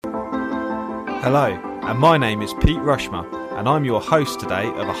Hello, and my name is Pete Rushmer, and I'm your host today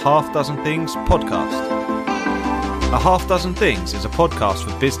of A Half Dozen Things podcast. A Half Dozen Things is a podcast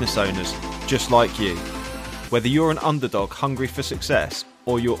for business owners just like you. Whether you're an underdog hungry for success,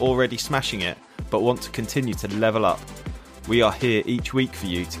 or you're already smashing it but want to continue to level up, we are here each week for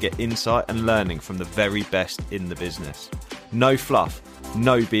you to get insight and learning from the very best in the business. No fluff,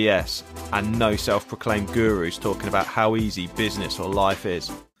 no BS, and no self-proclaimed gurus talking about how easy business or life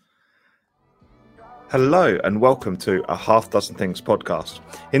is. Hello and welcome to A Half Dozen Things podcast.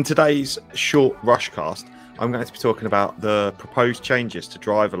 In today's short RUSHcast, I'm going to be talking about the proposed changes to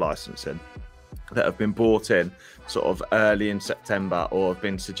driver licensing that have been brought in sort of early in September or have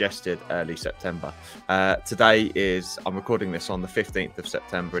been suggested early September. Today I'm recording this on the 15th of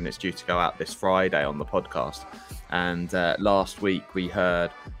September and it's due to go out this Friday on the podcast. And last week we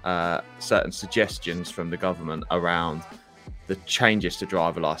heard certain suggestions from the government around the changes to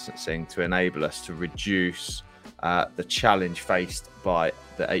driver licensing to enable us to reduce the challenge faced by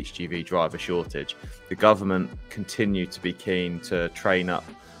the HGV driver shortage. The government continue to be keen to train up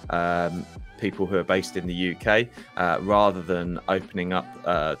people who are based in the UK rather than opening up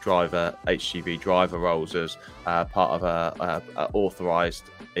HGV driver roles as part of a authorised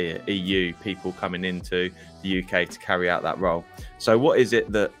EU people coming into the UK to carry out that role. So what is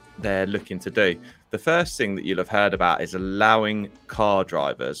it that they're looking to do? The first thing that you'll have heard about is allowing car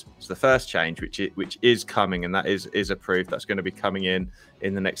drivers. So the first change, which is coming, and that is approved, that's going to be coming in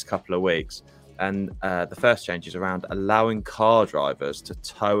the next couple of weeks. And the first change is around allowing car drivers to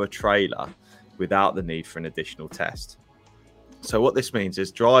tow a trailer without the need for an additional test. So what this means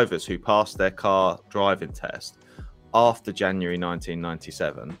is drivers who pass their car driving test after January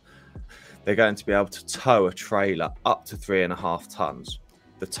 1997, they're going to be able to tow a trailer up to 3.5 tons.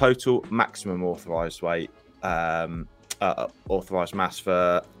 The total maximum authorised weight, authorised mass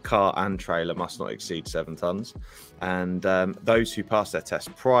for car and trailer must not exceed 7 tons. And those who pass their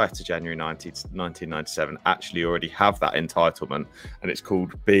test prior to January 1997 actually already have that entitlement, and it's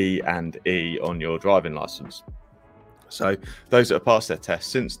called B and E on your driving licence. So those that have passed their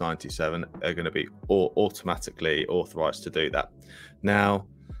test since 97 are going to be automatically authorised to do that. Now,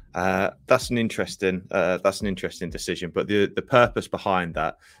 that's an interesting decision, but the purpose behind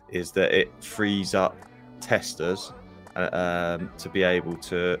that is that it frees up testers to be able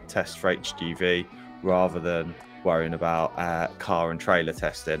to test for HGV rather than worrying about car and trailer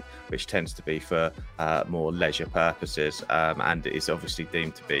testing, which tends to be for more leisure purposes, and it is obviously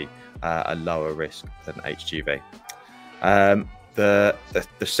deemed to be a lower risk than HGV. The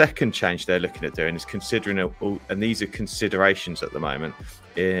second change they're looking at doing is considering, and these are considerations at the moment,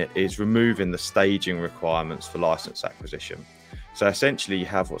 is removing the staging requirements for license acquisition. So essentially you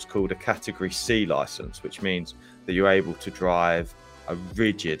have what's called a category C license, which means that you're able to drive a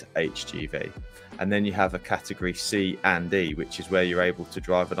rigid HGV. And then you have a category C and E, which is where you're able to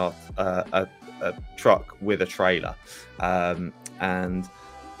drive a truck with a trailer. And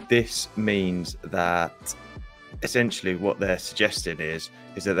this means that essentially what they're suggesting is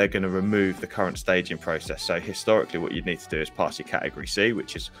that they're going to remove the current staging process. So historically what you'd need to do is pass your category C,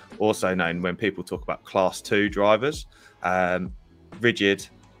 which is also known when people talk about class 2 drivers. Rigid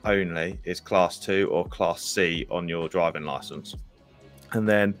only is class 2 or class C on your driving license. And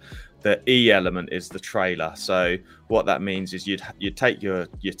then the E element is the trailer. So what that means is you'd take your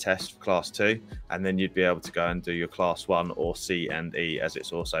test for class 2, and then you'd be able to go and do your class 1 or C and E, as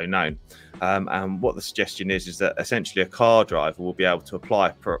it's also known. And what the suggestion is that essentially a car driver will be able to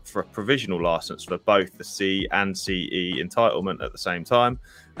apply for a provisional license for both the C and CE entitlement at the same time,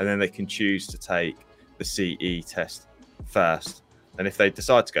 and then they can choose to take the CE test first. And if they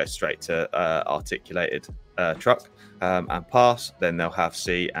decide to go straight to articulated truck and pass, then they'll have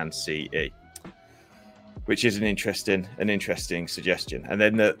C and CE, which is an interesting suggestion. And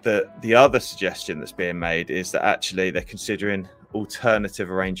then the other suggestion that's being made is that actually they're considering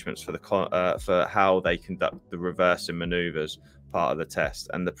alternative arrangements for how they conduct the reversing manoeuvres part of the test.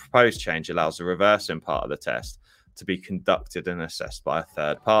 And the proposed change allows the reversing part of the test to be conducted and assessed by a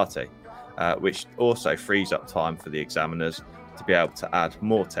third party, which also frees up time for the examiners to be able to add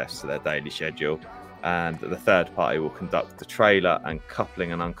more tests to their daily schedule. And the third party will conduct the trailer and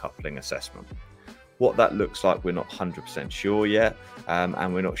coupling and uncoupling assessment. What that looks like, we're not 100% sure yet,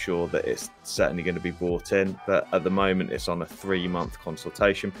 and we're not sure that it's certainly going to be brought in, but at the moment it's on a 3-month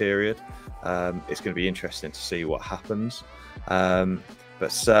consultation period. It's going to be interesting to see what happens,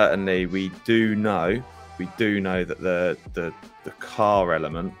 but certainly we do know that the car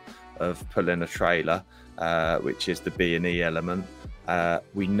element of pulling a trailer, which is the B and E element,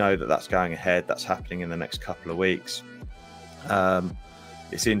 we know that that's going ahead. That's happening in the next couple of weeks.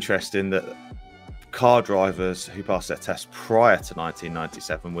 It's interesting that car drivers who passed their test prior to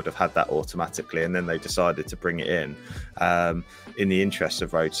 1997 would have had that automatically, and then they decided to bring it in the interest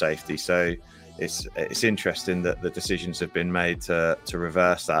of road safety. So it's interesting that the decisions have been made to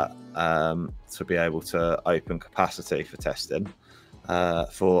reverse that, to be able to open capacity for testing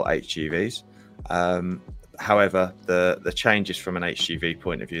for HGVs. However, the changes from an HGV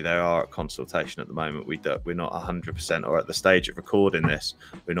point of view, they are at consultation at the moment. We're not 100%, or at the stage of recording this,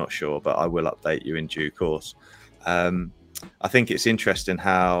 we're not sure, but I will update you in due course. I think it's interesting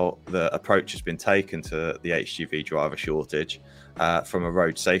how the approach has been taken to the HGV driver shortage from a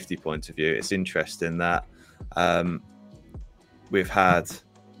road safety point of view. It's interesting that we've had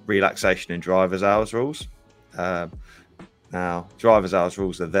relaxation in driver's hours rules. Now, driver's hours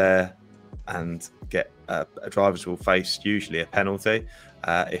rules are there, and drivers will face usually a penalty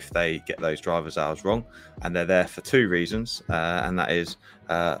if they get those driver's hours wrong, and they're there for two reasons, and that is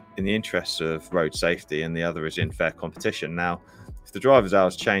in the interests of road safety, and the other is in fair competition. Now, if the driver's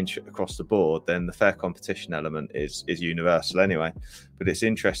hours change across the board, then the fair competition element is universal anyway. But it's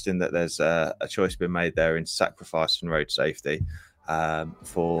interesting that there's a choice been made there in sacrificing road safety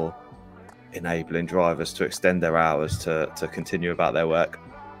for enabling drivers to extend their hours to continue about their work.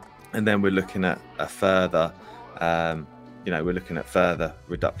 And then we're looking at a further, further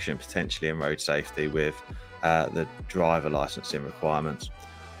reduction potentially in road safety with the driver licensing requirements.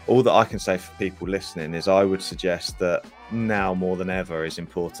 All that I can say for people listening is I would suggest that now more than ever is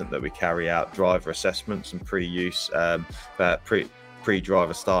important that we carry out driver assessments and pre-driver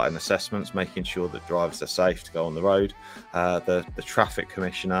starting assessments, making sure that drivers are safe to go on the road. The traffic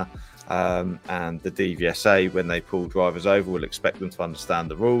commissioner and the DVSA, when they pull drivers over, will expect them to understand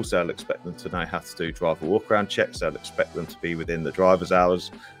the rules. They'll expect them to know how to do driver walk-around checks. They'll expect them to be within the driver's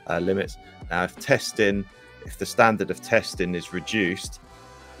hours limits. Now, if the standard of testing is reduced,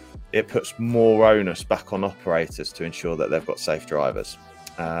 it puts more onus back on operators to ensure that they've got safe drivers.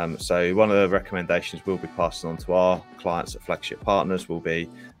 So one of the recommendations we'll be passing on to our clients at Flagship Partners will be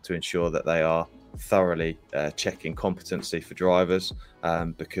to ensure that they are thoroughly checking competency for drivers,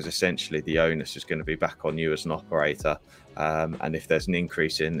 because essentially the onus is going to be back on you as an operator. And if there's an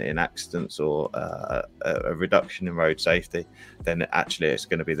increase in accidents or a reduction in road safety, then actually it's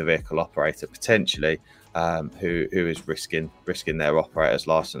going to be the vehicle operator potentially who is risking their operator's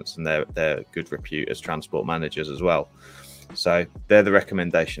license and their good repute as transport managers as well. So they're the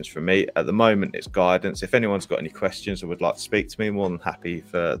recommendations from me. At the moment, it's guidance. If anyone's got any questions or would like to speak to me, I'm more than happy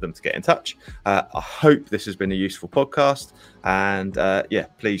for them to get in touch. I hope this has been a useful podcast. And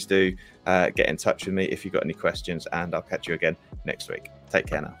please do get in touch with me if you've got any questions, and I'll catch you again next week. Take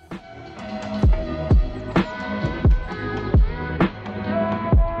care now.